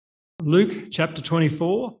Luke chapter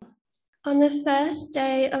 24. On the first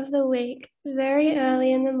day of the week, very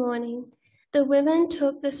early in the morning, the women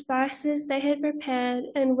took the spices they had prepared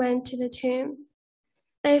and went to the tomb.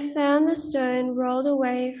 They found the stone rolled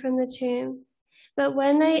away from the tomb, but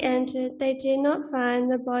when they entered, they did not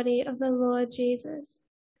find the body of the Lord Jesus.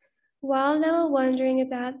 While they were wondering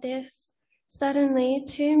about this, suddenly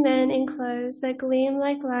 2 men in clothes that gleamed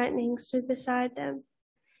like lightning stood beside them.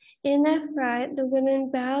 In their fright, the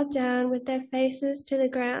women bowed down with their faces to the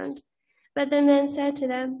ground. But the men said to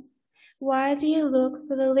them, "Why do you look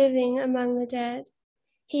for the living among the dead?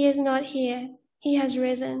 He is not here, he has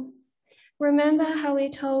risen. Remember how he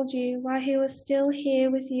told you while he was still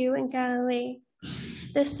here with you in Galilee.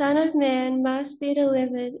 The Son of Man must be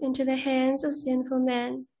delivered into the hands of sinful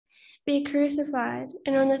men, be crucified,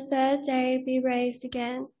 and on the third day be raised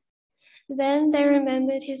again." Then they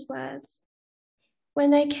remembered his words. When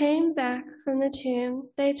they came back from the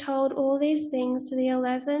tomb, they told all these things to the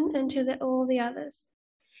 11 and to all the others.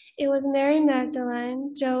 It was Mary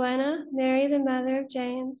Magdalene, Joanna, Mary the mother of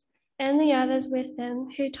James, and the others with them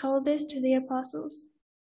who told this to the apostles.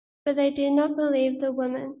 But they did not believe the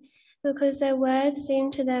women, because their words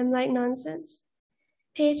seemed to them like nonsense.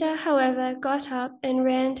 Peter, however, got up and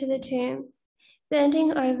ran to the tomb.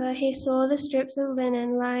 Bending over, he saw the strips of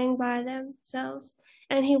linen lying by themselves,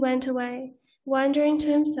 and he went away, wondering to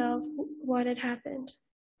himself what had happened.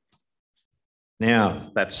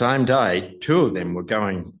 Now, that same day, 2 of them were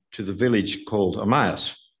going to the village called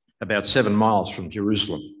Emmaus, about 7 miles from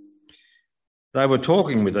Jerusalem. They were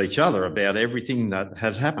talking with each other about everything that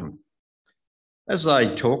had happened. As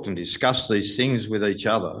they talked and discussed these things with each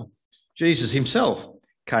other, Jesus himself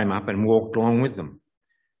came up and walked along with them,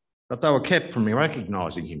 but they were kept from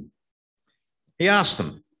recognising him. He asked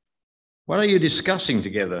them, "What are you discussing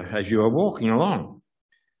together as you are walking along?"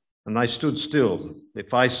 And they stood still, their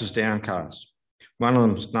faces downcast. One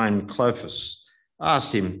of them, named Cleophas,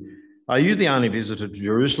 asked him, "Are you the only visitor to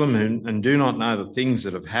Jerusalem and do not know the things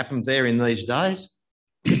that have happened there in these days?"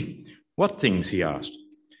 "What things?" he asked.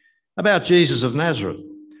 "About Jesus of Nazareth,"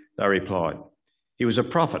 they replied. "He was a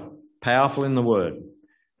prophet, powerful in the word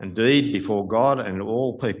and deed before God and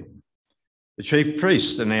all people. The chief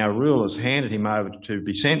priests and our rulers handed him over to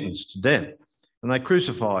be sentenced to death, and they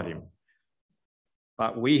crucified him.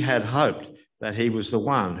 But we had hoped that he was the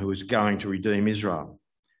one who was going to redeem Israel.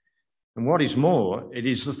 And what is more, it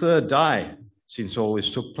is the 3rd day since all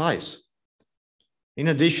this took place. In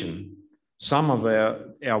addition, some of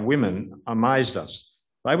our women amazed us.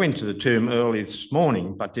 They went to the tomb early this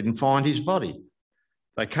morning but didn't find his body.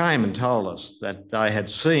 They came and told us that they had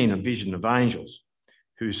seen a vision of angels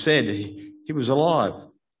who said he was alive.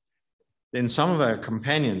 Then some of our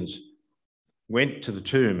companions went to the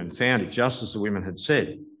tomb and found it just as the women had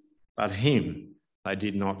said, but him they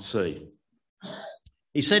did not see."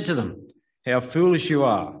 He said to them, "How foolish you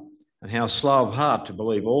are, and how slow of heart to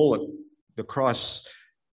believe all that the prophets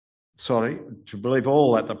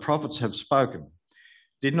have spoken.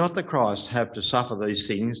 Did not the Christ have to suffer these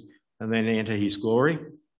things and then enter his glory?"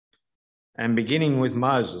 And beginning with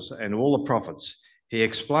Moses and all the prophets, he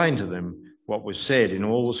explained to them what was said in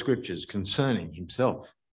all the scriptures concerning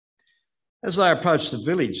himself. As they approached the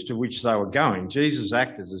village to which they were going, Jesus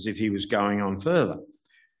acted as if he was going on further.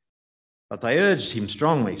 But they urged him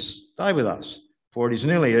strongly, "Stay with us, for it is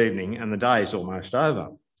nearly evening and the day is almost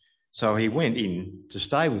over." So he went in to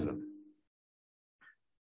stay with them.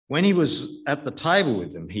 When he was at the table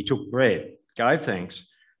with them, he took bread, gave thanks,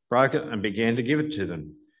 broke it and began to give it to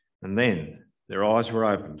them. And then their eyes were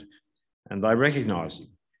opened and they recognised him,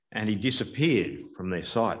 and he disappeared from their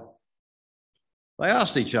sight. They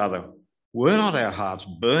asked each other, "Were not our hearts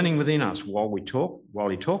burning within us while he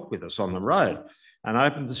talked with us on the road and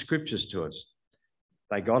opened the scriptures to us?"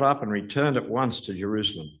 They got up and returned at once to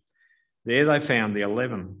Jerusalem. There they found the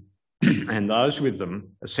 11 and those with them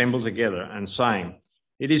assembled together and saying,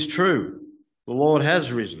 "It is true, the Lord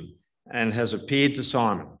has risen and has appeared to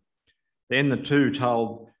Simon." Then the 2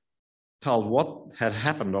 told what had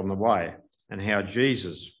happened on the way and how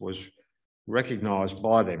Jesus was recognised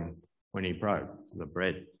by them when he broke the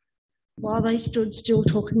bread. While they stood still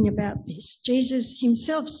talking about this, Jesus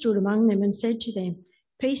himself stood among them and said to them,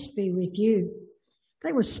 "Peace be with you."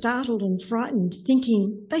 They were startled and frightened,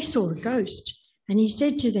 thinking they saw a ghost. And he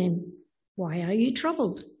said to them, "Why are you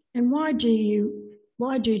troubled? And why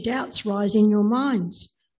do doubts rise in your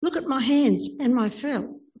minds? Look at my hands and my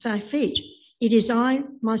feet. It is I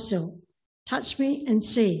myself. Touch me and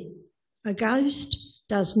see. A ghost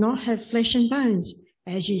does not have flesh and bones,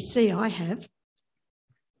 as you see I have."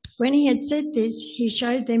 When he had said this, he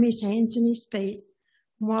showed them his hands and his feet.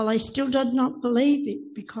 And while they still did not believe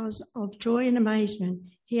it because of joy and amazement,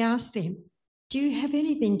 he asked them, "Do you have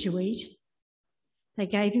anything to eat?" They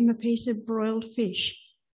gave him a piece of broiled fish.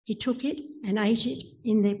 He took it and ate it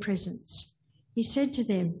in their presence. He said to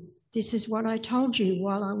them, "This is what I told you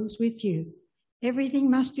while I was with you. Everything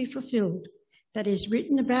must be fulfilled that is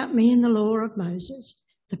written about me in the law of Moses,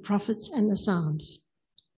 the prophets and the Psalms."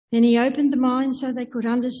 Then he opened the mind so they could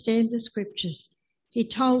understand the scriptures. He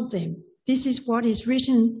told them, "This is what is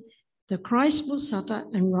written, the Christ will suffer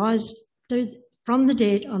and rise from the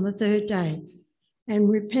dead on the third day, and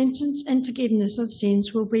repentance and forgiveness of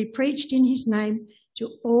sins will be preached in his name to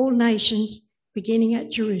all nations, beginning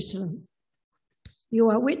at Jerusalem. You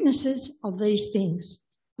are witnesses of these things.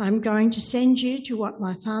 I am going to send you to what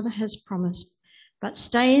my Father has promised, but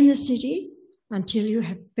stay in the city until you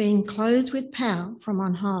have been clothed with power from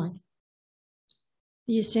on high."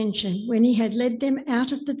 The Ascension. When he had led them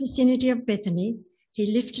out of the vicinity of Bethany, he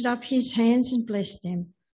lifted up his hands and blessed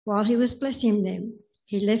them. While he was blessing them,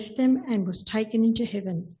 he left them and was taken into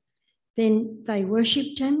heaven. Then they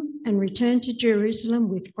worshipped him and returned to Jerusalem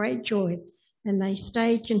with great joy, and they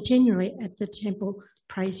stayed continually at the temple,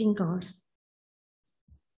 praising God.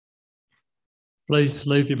 Please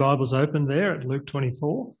leave your Bibles open there at Luke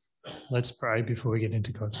 24. Let's pray before we get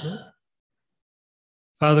into God's word.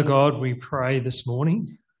 Father God, we pray this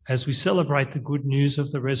morning as we celebrate the good news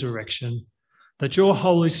of the resurrection, that your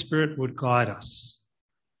Holy Spirit would guide us,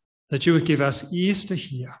 that you would give us ears to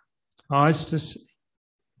hear, eyes to see,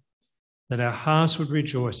 that our hearts would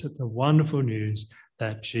rejoice at the wonderful news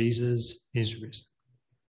that Jesus is risen.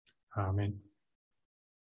 Amen.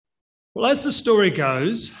 Well, as the story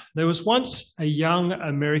goes, there was once a young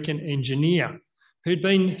American engineer who'd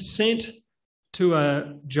been sent to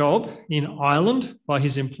a job in Ireland by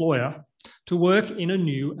his employer to work in a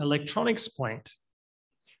new electronics plant.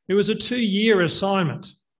 It was a 2-year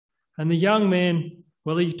assignment, and the young man,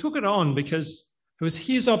 well, he took it on because it was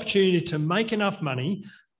his opportunity to make enough money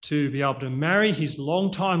to be able to marry his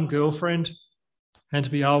longtime girlfriend and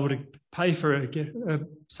to be able to pay for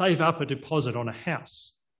save up a deposit on a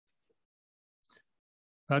house.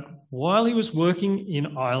 But while he was working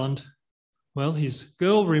in Ireland, well, his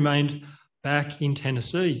girl remained back in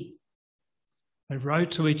Tennessee. They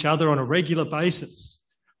wrote to each other on a regular basis.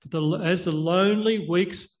 But as the lonely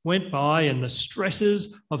weeks went by and the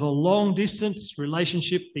stresses of a long-distance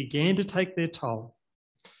relationship began to take their toll,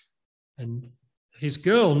 and his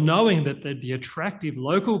girl, knowing that there'd be attractive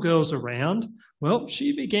local girls around, well,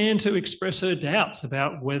 she began to express her doubts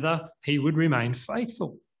about whether he would remain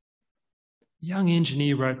faithful. The young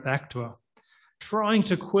engineer wrote back to her, trying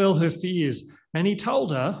to quell her fears, and he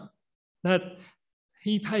told her that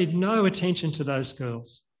he paid no attention to those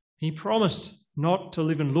girls. He promised not to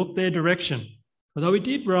live and look their direction, although he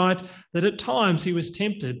did write that at times he was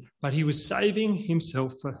tempted, but he was saving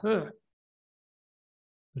himself for her.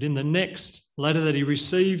 But in the next letter that he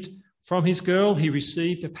received from his girl, he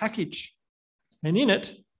received a package, and in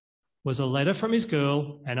it was a letter from his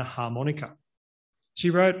girl and a harmonica.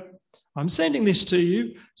 She wrote, "I'm sending this to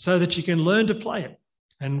you so that you can learn to play it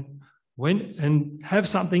and have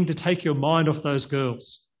something to take your mind off those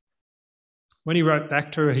girls." When he wrote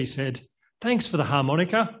back to her, he said, "Thanks for the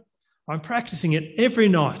harmonica. I'm practicing it every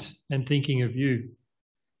night and thinking of you."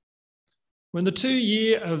 When the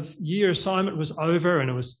 2-year assignment was over and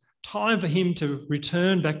it was time for him to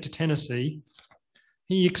return back to Tennessee,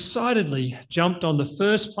 he excitedly jumped on the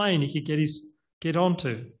first plane he could get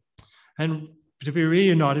onto and to be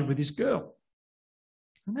reunited with his girl.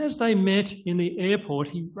 And as they met in the airport,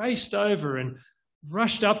 he raced over and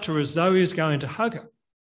rushed up to her as though he was going to hug her.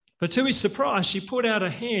 But to his surprise, she put out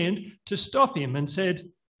a hand to stop him and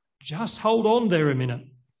said, "Just hold on there a minute.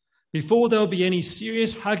 Before there'll be any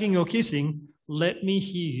serious hugging or kissing, let me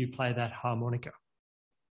hear you play that harmonica."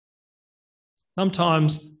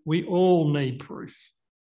 Sometimes we all need proof.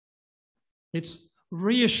 It's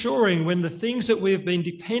reassuring when the things that we have been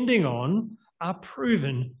depending on are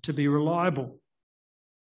proven to be reliable.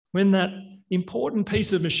 When that important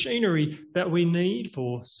piece of machinery that we need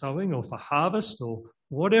for sowing or for harvest or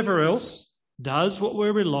whatever else does what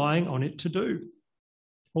we're relying on it to do.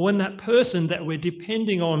 Or when that person that we're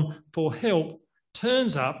depending on for help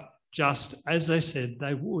turns up just as they said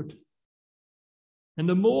they would. And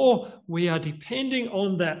the more we are depending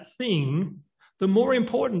on that thing, the more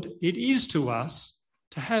important it is to us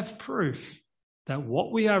to have proof that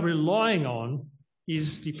what we are relying on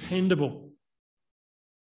is dependable.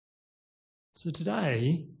 So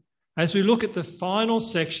today, as we look at the final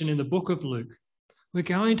section in the book of Luke, we're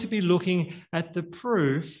going to be looking at the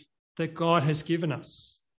proof that God has given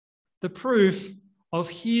us. The proof of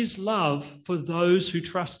his love for those who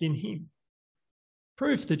trust in him.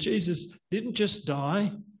 Proof that Jesus didn't just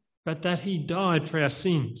die, but that he died for our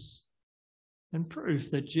sins. And proof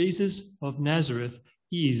that Jesus of Nazareth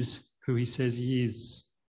is who he says he is.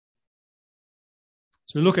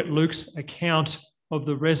 So we look at Luke's account of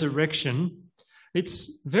the resurrection.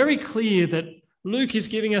 It's very clear that Luke is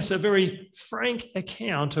giving us a very frank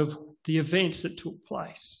account of the events that took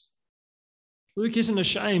place. Luke isn't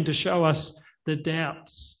ashamed to show us the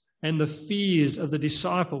doubts and the fears of the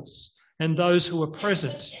disciples and those who were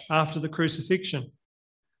present after the crucifixion.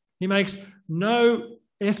 He makes no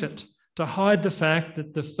effort to hide the fact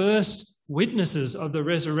that the first witnesses of the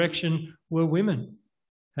resurrection were women.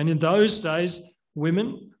 And in those days,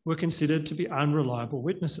 women were considered to be unreliable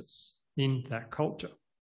witnesses in that culture.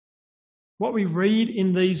 What we read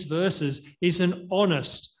in these verses is an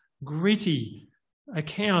honest, gritty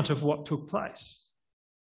account of what took place.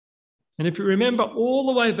 And if you remember all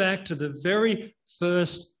the way back to the very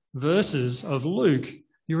first verses of Luke,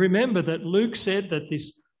 you remember that Luke said that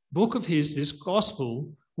this book of his, this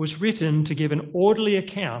gospel, was written to give an orderly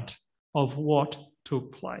account of what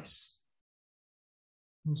took place.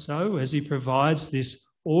 And so, as he provides this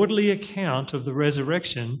orderly account of the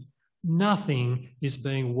resurrection, nothing is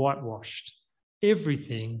being whitewashed.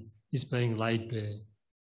 Everything is being laid bare.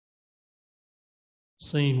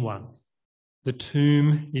 Scene 1. The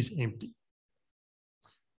tomb is empty.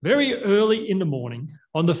 Very early in the morning,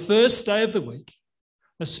 on the first day of the week,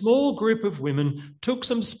 a small group of women took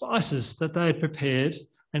some spices that they had prepared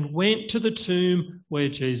and went to the tomb where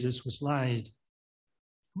Jesus was laid.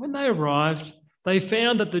 When they arrived, they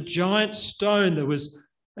found that the giant stone that was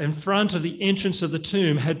in front of the entrance of the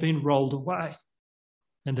tomb had been rolled away,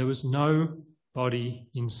 and there was no body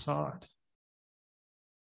inside.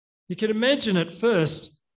 You can imagine at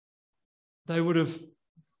first they would have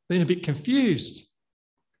been a bit confused.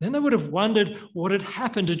 Then they would have wondered what had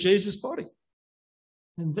happened to Jesus' body.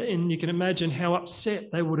 And then you can imagine how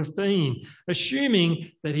upset they would have been,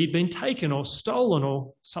 assuming that he'd been taken or stolen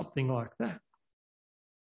or something like that.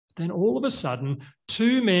 Then all of a sudden,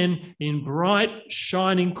 2 men in bright,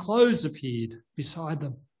 shining clothes appeared beside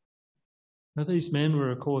them. Now, these men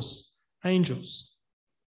were, of course, angels.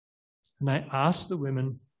 And they asked the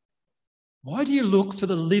women, "Why do you look for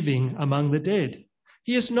the living among the dead?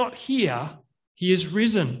 He is not here, he is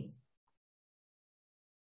risen."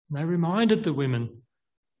 And they reminded the women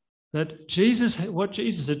that what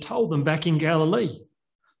Jesus had told them back in Galilee,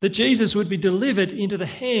 that Jesus would be delivered into the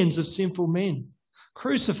hands of sinful men,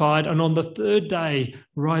 crucified, and on the 3rd day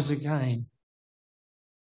rise again.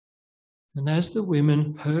 And as the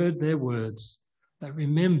women heard their words, they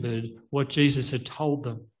remembered what Jesus had told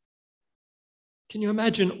them. Can you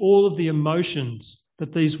imagine all of the emotions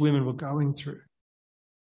that these women were going through?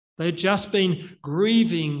 They had just been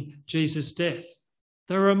grieving Jesus' death.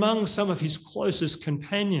 They were among some of his closest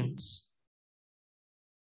companions.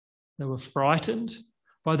 They were frightened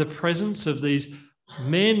by the presence of these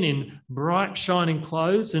men in bright, shining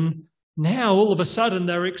clothes, and now all of a sudden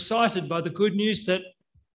they were excited by the good news that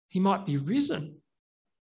he might be risen.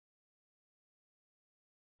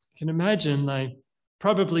 You can imagine they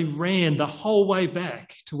probably ran the whole way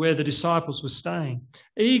back to where the disciples were staying,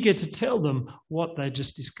 eager to tell them what they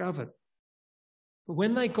just discovered. But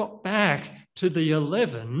when they got back to the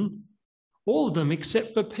 11, all of them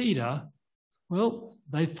except for Peter, well,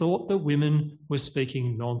 they thought the women were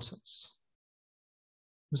speaking nonsense.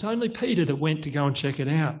 It was only Peter that went to go and check it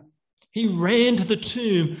out. He ran to the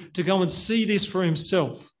tomb to go and see this for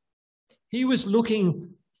himself. He was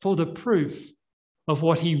looking for the proof of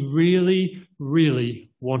what he really,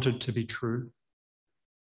 really wanted to be true.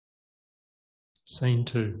 Scene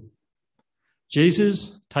 2.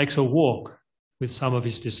 Jesus takes a walk with some of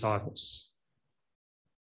his disciples.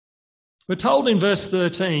 We're told in verse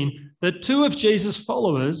 13 that 2 of Jesus'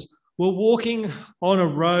 followers were walking on a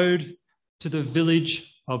road to the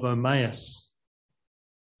village of Emmaus.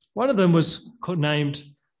 One of them was named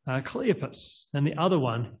Cleopas, and the other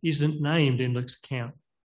one isn't named in Luke's account.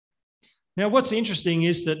 Now, what's interesting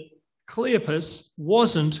is that Cleopas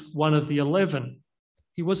wasn't one of the 11.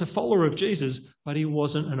 He was a follower of Jesus, but he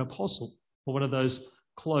wasn't an apostle or one of those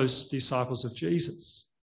close disciples of Jesus.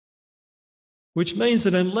 Which means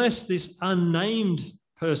that unless this unnamed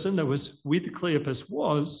person that was with Cleopas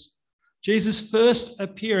was, Jesus' first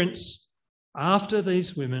appearance after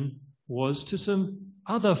these women was to some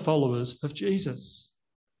other followers of Jesus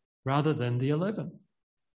rather than the 11.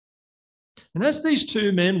 And as these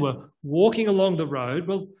 2 men were walking along the road,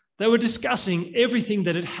 well, they were discussing everything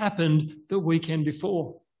that had happened the weekend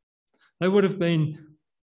before. They would have been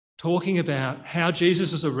talking about how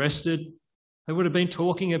Jesus was arrested, They would have been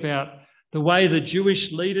talking about the way the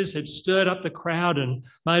Jewish leaders had stirred up the crowd and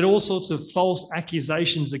made all sorts of false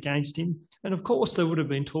accusations against him. And of course, they would have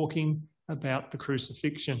been talking about the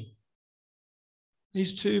crucifixion.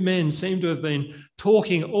 These two men seem to have been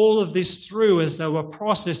talking all of this through as they were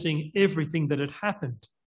processing everything that had happened.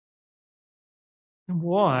 And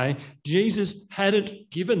why Jesus hadn't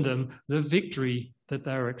given them the victory that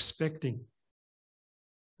they were expecting.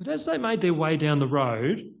 But as they made their way down the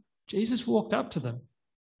road, Jesus walked up to them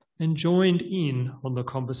and joined in on the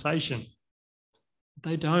conversation.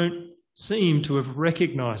 They don't seem to have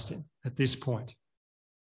recognised him at this point.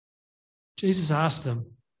 Jesus asked them,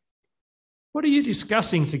 "What are you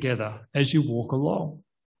discussing together as you walk along?"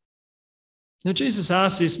 Now, Jesus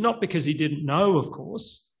asked this not because he didn't know, of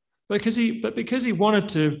course, but because he wanted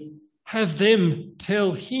to have them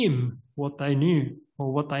tell him what they knew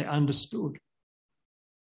or what they understood.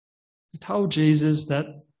 He told Jesus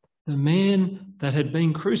that the man that had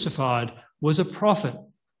been crucified was a prophet,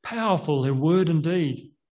 powerful in word and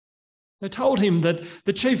deed. They told him that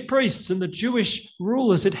the chief priests and the Jewish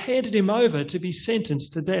rulers had handed him over to be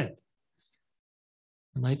sentenced to death.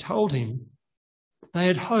 And they told him they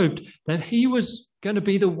had hoped that he was going to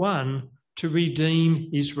be the one to redeem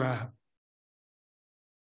Israel.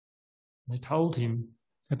 They told him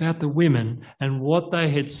about the women and what they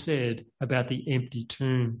had said about the empty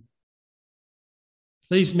tomb.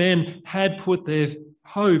 These men had put their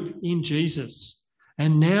hope in Jesus,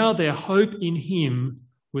 and now their hope in him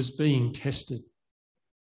was being tested.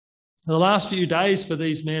 The last few days for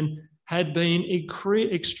these men had been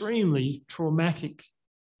extremely traumatic.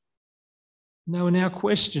 And they were now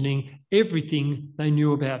questioning everything they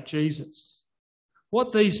knew about Jesus.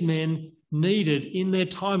 What these men needed in their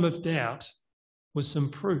time of doubt was some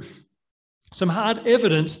proof, some hard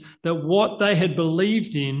evidence that what they had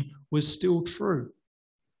believed in was still true.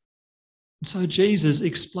 And so Jesus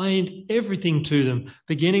explained everything to them,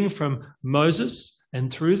 beginning from Moses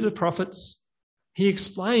and through the prophets. He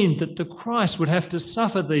explained that the Christ would have to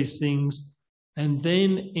suffer these things and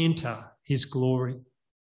then enter his glory.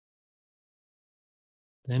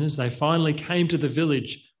 Then as they finally came to the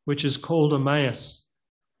village, which is called Emmaus,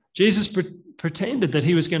 Jesus pretended that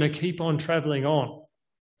he was going to keep on travelling on.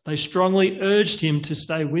 They strongly urged him to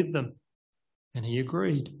stay with them, and he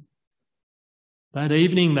agreed. That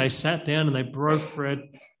evening they sat down and they broke bread.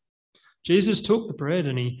 Jesus took the bread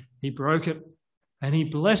and he broke it, and he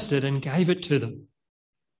blessed it and gave it to them.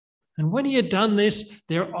 And when he had done this,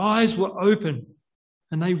 their eyes were open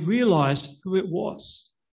and they realised who it was.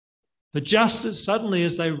 But just as suddenly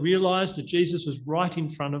as they realised that Jesus was right in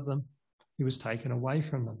front of them, he was taken away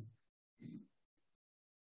from them.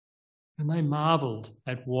 And they marvelled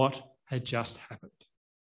at what had just happened.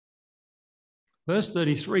 Verse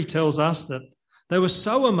 33 tells us that they were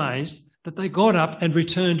so amazed that they got up and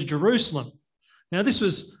returned to Jerusalem. Now, this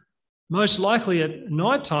was most likely at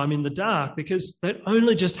night time in the dark because they'd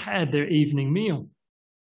only just had their evening meal.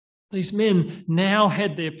 These men now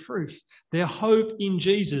had their proof. Their hope in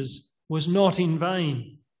Jesus was not in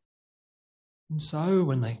vain. And so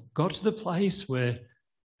when they got to the place where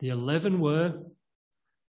the 11 were,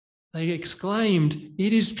 they exclaimed,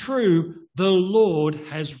 "It is true, the Lord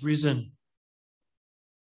has risen."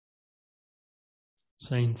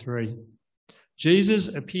 Scene 3. Jesus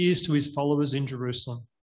appears to his followers in Jerusalem.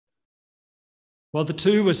 While the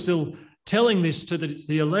two were still telling this to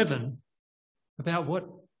the 11 about what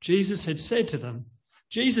Jesus had said to them,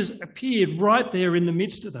 Jesus appeared right there in the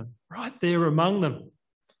midst of them, right there among them.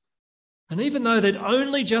 And even though they'd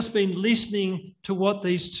only just been listening to what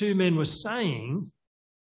these two men were saying,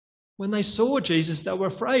 when they saw Jesus, they were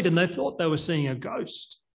afraid and they thought they were seeing a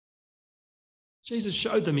ghost. Jesus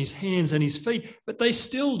showed them his hands and his feet, but they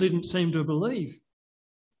still didn't seem to believe.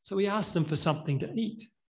 So he asked them for something to eat,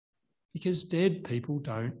 because dead people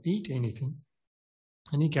don't eat anything.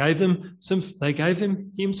 And they gave him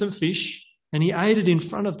some fish, and he ate it in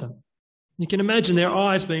front of them. You can imagine their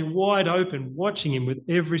eyes being wide open, watching him with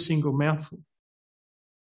every single mouthful.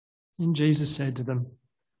 And Jesus said to them,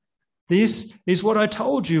 "This is what I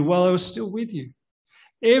told you while I was still with you.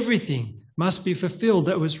 Everything must be fulfilled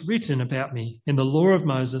that was written about me in the law of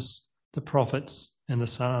Moses, the prophets, and the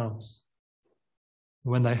Psalms."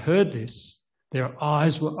 When they heard this, their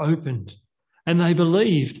eyes were opened, and they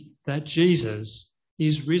believed that Jesus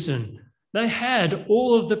is risen. They had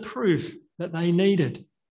all of the proof that they needed.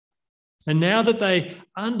 And now that they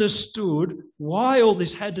understood why all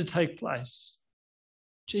this had to take place,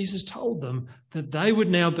 Jesus told them that they would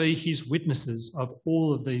now be his witnesses of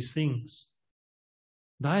all of these things.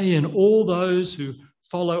 They and all those who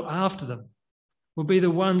follow after them will be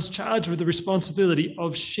the ones charged with the responsibility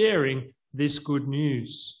of sharing this good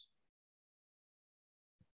news.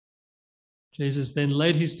 Jesus then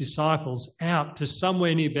led his disciples out to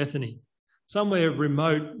somewhere near Bethany, somewhere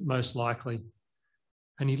remote most likely,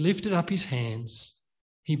 and he lifted up his hands,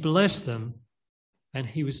 he blessed them, and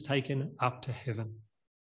he was taken up to heaven.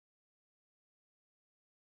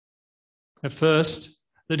 At first,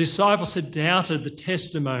 the disciples had doubted the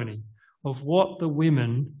testimony of what the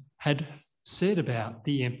women had said about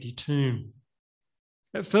the empty tomb.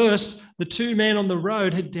 At first, the two men on the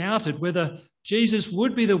road had doubted whether Jesus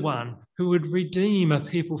would be the one who would redeem a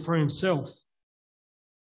people for himself.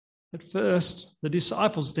 At first, the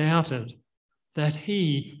disciples doubted that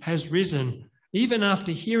he has risen, even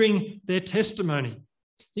after hearing their testimony,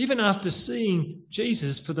 even after seeing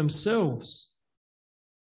Jesus for themselves.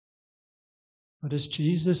 But as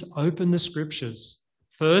Jesus opened the scriptures,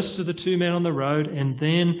 first to the two men on the road and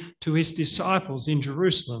then to his disciples in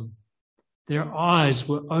Jerusalem, their eyes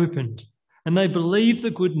were opened and they believed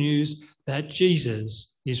the good news that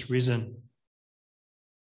Jesus is risen.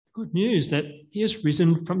 Good news that he has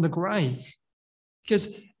risen from the grave,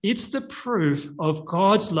 because it's the proof of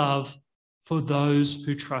God's love for those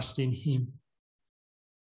who trust in him.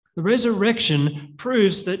 The resurrection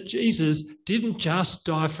proves that Jesus didn't just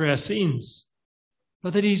die for our sins,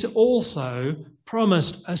 but that he's also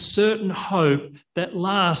promised a certain hope that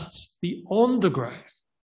lasts beyond the grave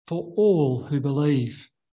for all who believe.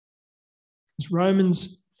 As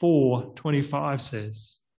Romans 4:25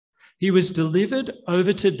 says, he was delivered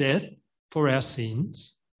over to death for our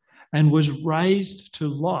sins and was raised to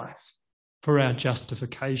life for our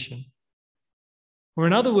justification. Or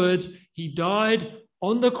in other words, he died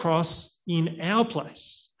on the cross in our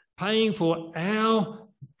place, paying for our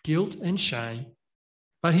guilt and shame,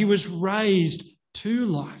 but he was raised to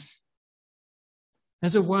life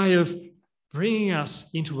as a way of bringing us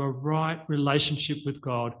into a right relationship with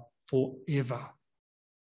God forever.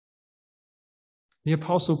 The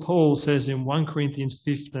Apostle Paul says in 1 Corinthians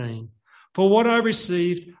 15, "For what I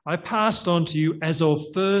received, I passed on to you as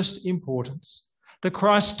of first importance, that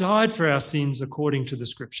Christ died for our sins according to the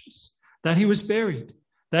Scriptures, that he was buried,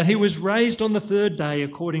 that he was raised on the third day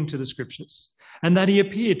according to the Scriptures, and that he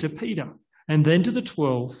appeared to Peter, and then to the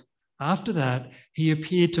 12. After that, he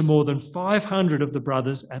appeared to more than 500 of the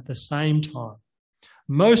brothers at the same time,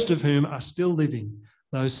 most of whom are still living,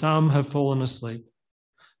 though some have fallen asleep.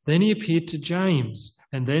 Then he appeared to James,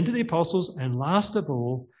 and then to the apostles, and last of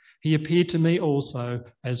all, he appeared to me also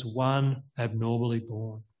as one abnormally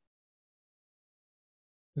born."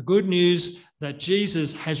 The good news that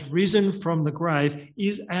Jesus has risen from the grave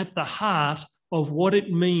is at the heart of what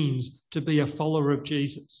it means to be a follower of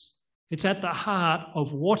Jesus. It's at the heart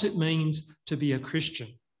of what it means to be a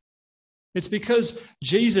Christian. It's because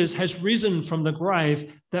Jesus has risen from the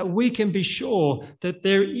grave that we can be sure that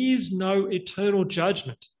there is no eternal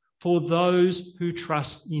judgment for those who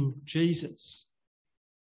trust in Jesus.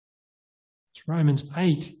 As Romans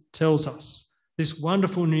 8 tells us this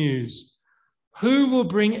wonderful news. Who will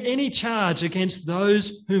bring any charge against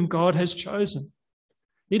those whom God has chosen?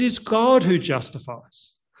 It is God who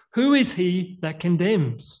justifies. Who is he that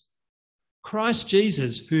condemns? Christ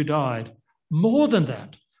Jesus, who died. More than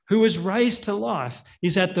that, who was raised to life,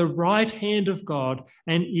 is at the right hand of God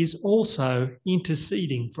and is also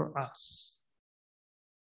interceding for us.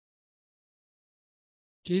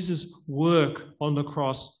 Jesus' work on the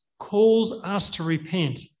cross calls us to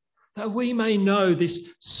repent, that we may know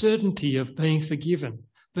this certainty of being forgiven,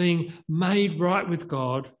 being made right with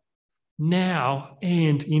God now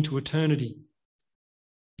and into eternity.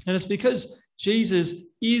 And it's because Jesus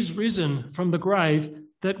is risen from the grave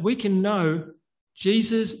that we can know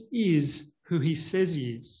Jesus is who he says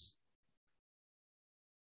he is.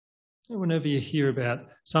 Whenever you hear about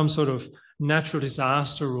some sort of natural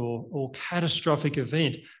disaster or catastrophic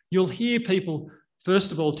event, you'll hear people,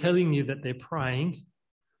 first of all, telling you that they're praying,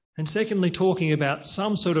 and secondly, talking about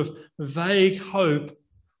some sort of vague hope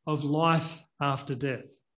of life after death.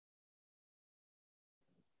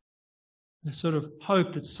 A sort of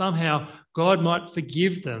hope that somehow God might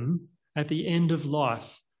forgive them at the end of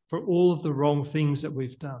life for all of the wrong things that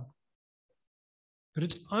we've done. But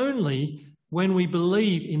it's only when we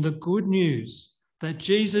believe in the good news that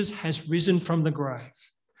Jesus has risen from the grave,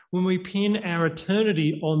 when we pin our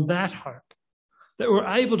eternity on that hope, that we're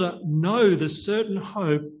able to know the certain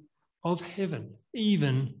hope of heaven,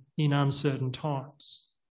 even in uncertain times,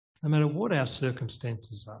 no matter what our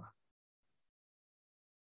circumstances are.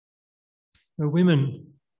 The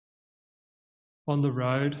women on the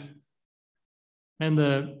road and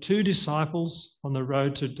the two disciples on the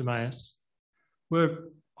road to Emmaus were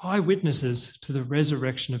eyewitnesses to the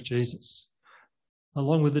resurrection of Jesus.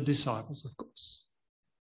 along with the disciples, of course.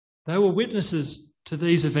 They were witnesses to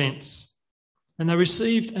these events, and they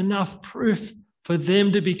received enough proof for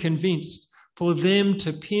them to be convinced, for them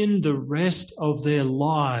to pin the rest of their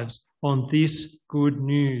lives on this good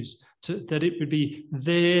news, that it would be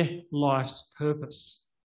their life's purpose.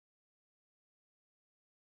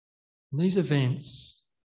 And these events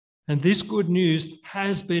and this good news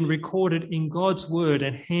has been recorded in God's word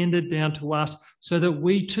and handed down to us so that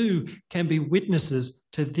we too can be witnesses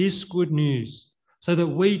to this good news, so that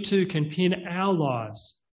we too can pin our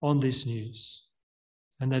lives on this news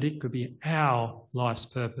and that it could be our life's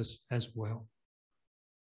purpose as well.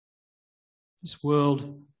 This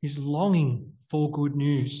world is longing for good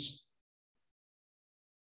news.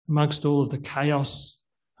 Amongst all of the chaos,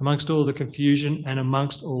 amongst all of the confusion, and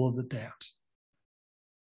amongst all of the doubt.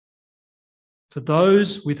 For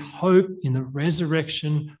those with hope in the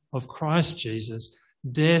resurrection of Christ Jesus,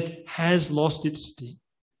 death has lost its sting.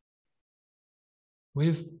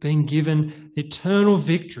 We've been given eternal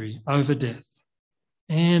victory over death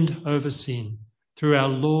and over sin through our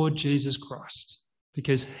Lord Jesus Christ,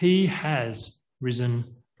 because he has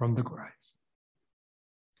risen from the grave.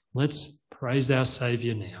 Let's praise our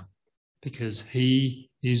Saviour now, because he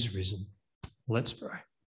is risen. Let's pray.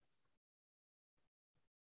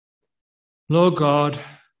 Lord God,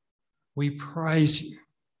 we praise you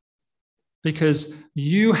because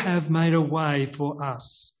you have made a way for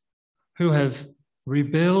us who have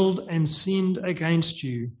rebelled and sinned against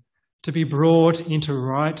you to be brought into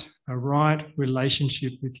a right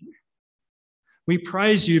relationship with you. We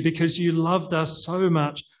praise you because you loved us so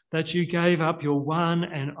much that you gave up your one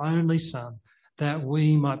and only Son that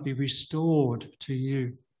we might be restored to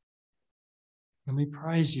you. And we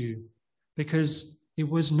praise you because it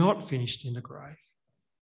was not finished in the grave,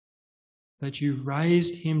 that you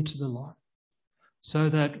raised him to the light so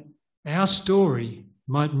that our story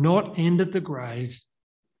might not end at the grave,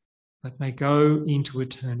 but may go into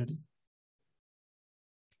eternity.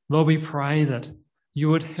 Lord, we pray that you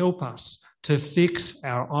would help us to fix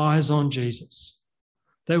our eyes on Jesus,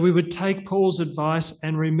 that we would take Paul's advice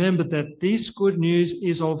and remember that this good news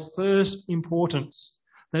is of first importance,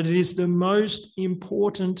 that it is the most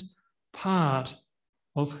important part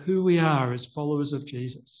of who we are as followers of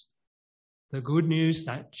Jesus. The good news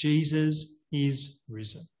that Jesus is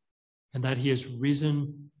risen and that he has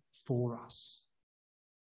risen for us.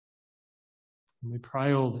 And we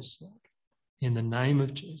pray all this, Lord, in the name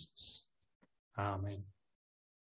of Jesus. Amen.